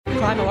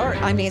Crime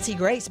Alert. I'm Nancy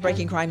Grace.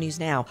 Breaking crime news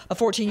now. A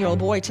 14-year-old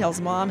boy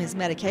tells mom his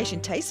medication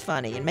tastes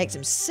funny and makes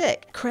him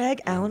sick. Craig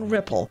Allen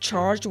Ripple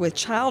charged with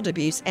child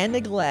abuse and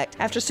neglect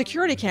after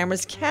security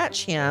cameras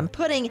catch him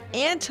putting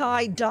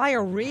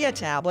anti-diarrhea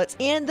tablets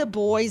in the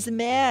boy's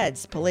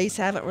meds. Police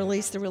haven't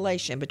released the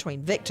relation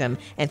between victim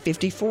and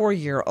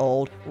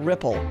 54-year-old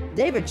Ripple.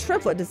 David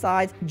Triplett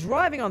decides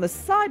driving on the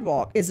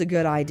sidewalk is a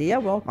good idea.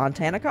 Well,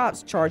 Montana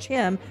cops charge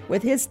him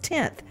with his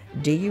 10th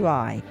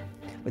DUI.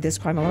 With this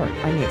Crime Alert,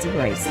 I'm Nancy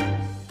Grace.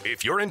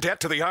 If you're in debt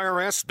to the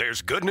IRS,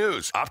 there's good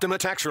news. Optima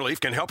Tax Relief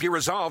can help you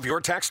resolve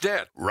your tax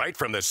debt right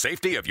from the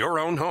safety of your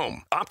own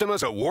home.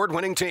 Optima's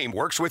award-winning team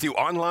works with you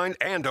online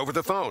and over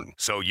the phone,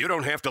 so you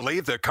don't have to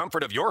leave the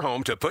comfort of your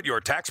home to put your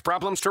tax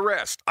problems to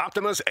rest.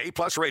 Optima's A+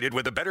 rated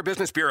with the Better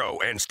Business Bureau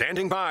and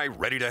standing by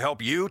ready to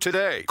help you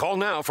today. Call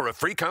now for a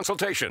free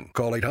consultation.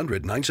 Call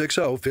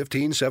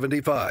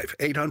 800-960-1575.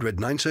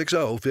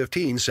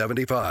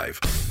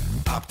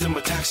 800-960-1575.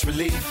 Optima Tax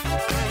Relief.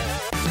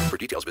 For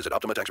details, visit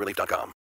OptimaTaxRelief.com.